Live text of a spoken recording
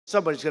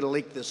Somebody's going to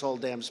leak this whole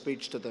damn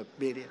speech to the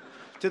media,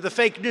 to the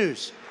fake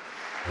news.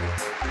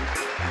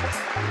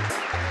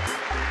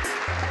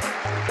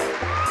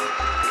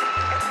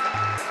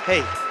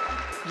 Hey,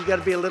 you got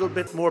to be a little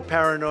bit more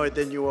paranoid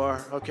than you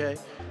are, okay?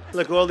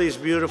 Look, all these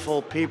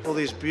beautiful people,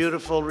 these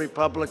beautiful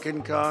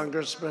Republican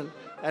congressmen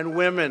and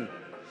women.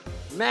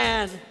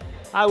 Man,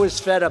 I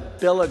was fed a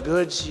bill of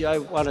goods. I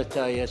want to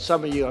tell you,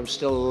 some of you, I'm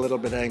still a little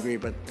bit angry,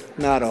 but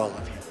not all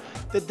of you.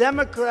 The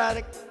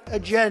Democratic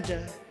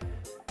agenda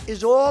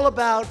is all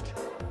about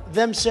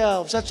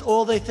themselves. That's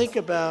all they think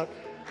about.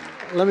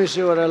 Let me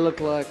see what I look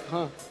like,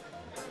 huh?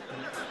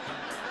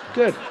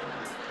 Good.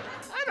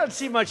 I don't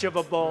see much of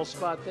a bald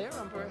spot there.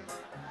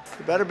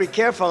 You better be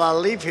careful. I'll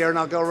leave here and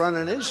I'll go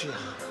running into you.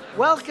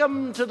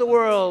 Welcome to the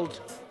world,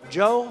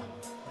 Joe.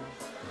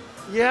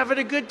 You having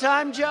a good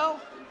time, Joe?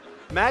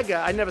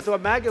 MAGA. I never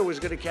thought MAGA was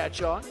going to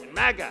catch on.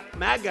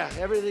 MAGA.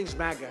 Everything's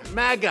MAGA.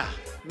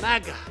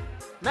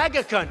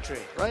 MAGA country,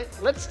 right?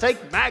 Let's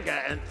take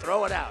MAGA and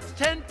throw it out.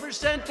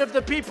 10% of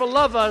the people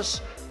love us,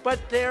 but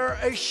they're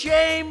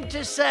ashamed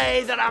to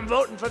say that I'm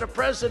voting for the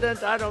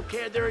president. I don't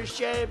care. They're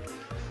ashamed.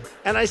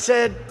 And I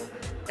said,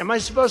 am I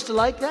supposed to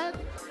like that?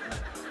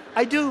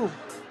 I do.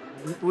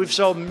 We've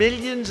sold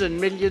millions and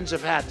millions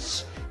of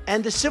hats.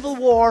 And the Civil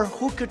War,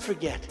 who could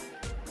forget?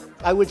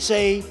 I would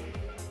say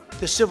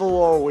the Civil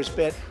War was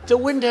bad. The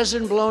wind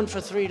hasn't blown for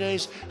 3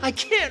 days. I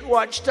can't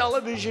watch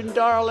television,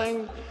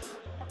 darling.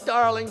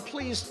 Darling,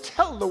 please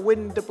tell the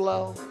wind to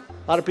blow.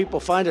 A lot of people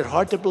find it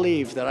hard to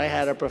believe that I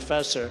had a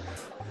professor,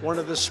 one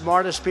of the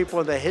smartest people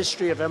in the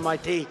history of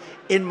MIT,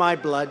 in my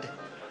blood.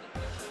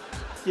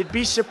 You'd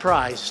be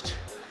surprised.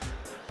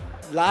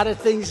 A lot of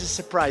things are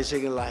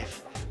surprising in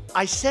life.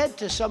 I said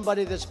to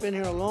somebody that's been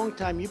here a long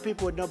time, you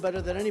people would know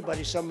better than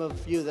anybody, some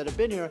of you that have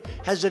been here,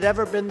 has it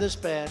ever been this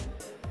bad?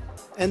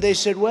 And they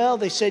said,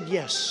 well,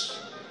 yes,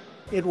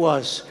 it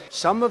was.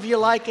 Some of you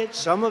like it,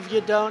 some of you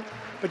don't,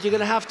 but you're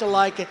going to have to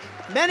like it.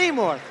 Many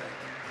more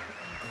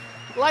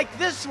things. Like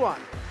this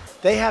one.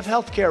 They have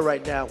health care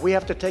right now. We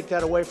have to take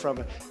that away from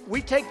it.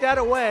 We take that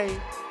away,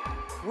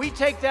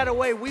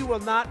 we will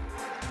not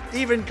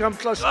even come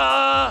close.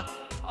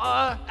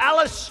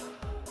 Alice,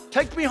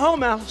 take me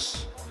home,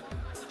 Alice.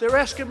 They're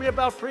asking me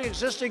about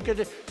pre-existing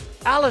conditions.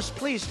 Alice,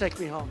 please take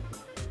me home.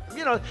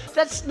 You know,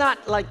 that's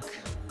not like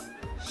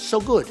so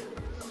good.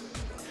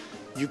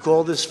 You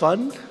call this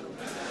fun?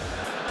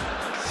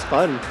 It's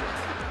fun.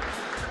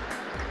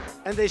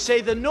 And they say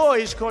the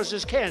noise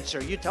causes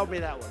cancer. You tell me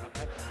that one,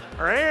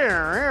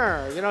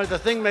 okay? You know, the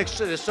thing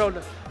makes it so...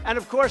 And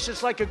of course,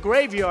 it's like a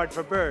graveyard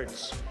for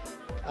birds.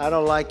 I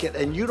don't like it,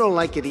 and you don't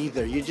like it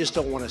either. You just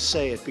don't want to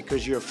say it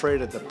because you're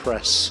afraid of the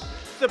press.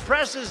 The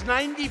press is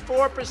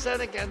 94%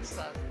 against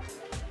us.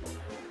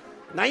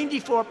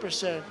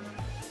 94%.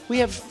 We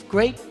have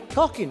great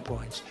talking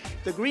points.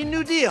 The Green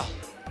New Deal,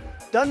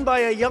 done by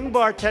a young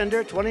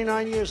bartender,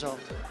 29 years old.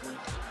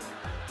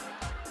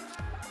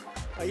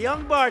 A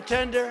young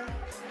bartender,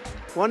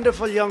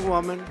 wonderful young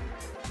woman.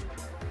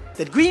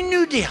 The Green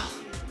New Deal.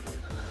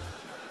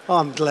 Oh,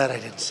 I'm glad I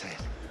didn't say it.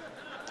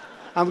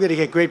 I'm going to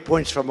get great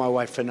points from my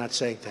wife for not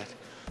saying that.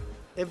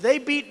 If they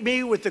beat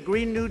me with the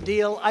Green New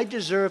Deal, I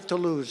deserve to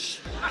lose.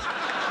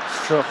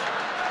 So,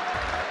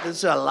 this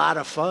is a lot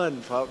of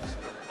fun, folks.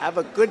 Have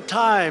a good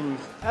time.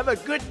 Have a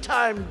good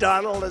time,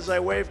 Donald, as I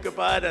wave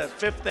goodbye to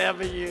Fifth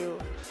Avenue.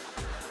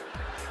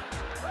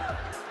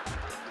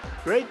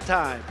 Great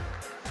time.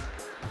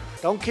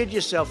 Don't kid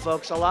yourself,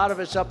 folks. A lot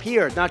of it's up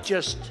here, not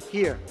just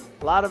here.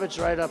 A lot of it's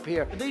right up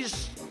here.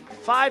 These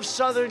 5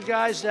 Southern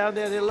guys down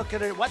there, they're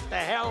looking at it. What the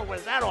hell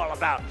was that all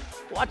about?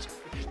 What?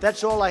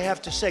 That's all I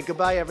have to say.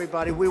 Goodbye,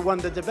 everybody. We won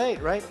the debate,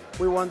 right?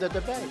 We won the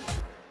debate.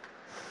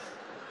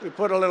 We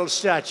put a little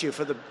statue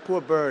for the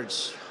poor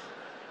birds.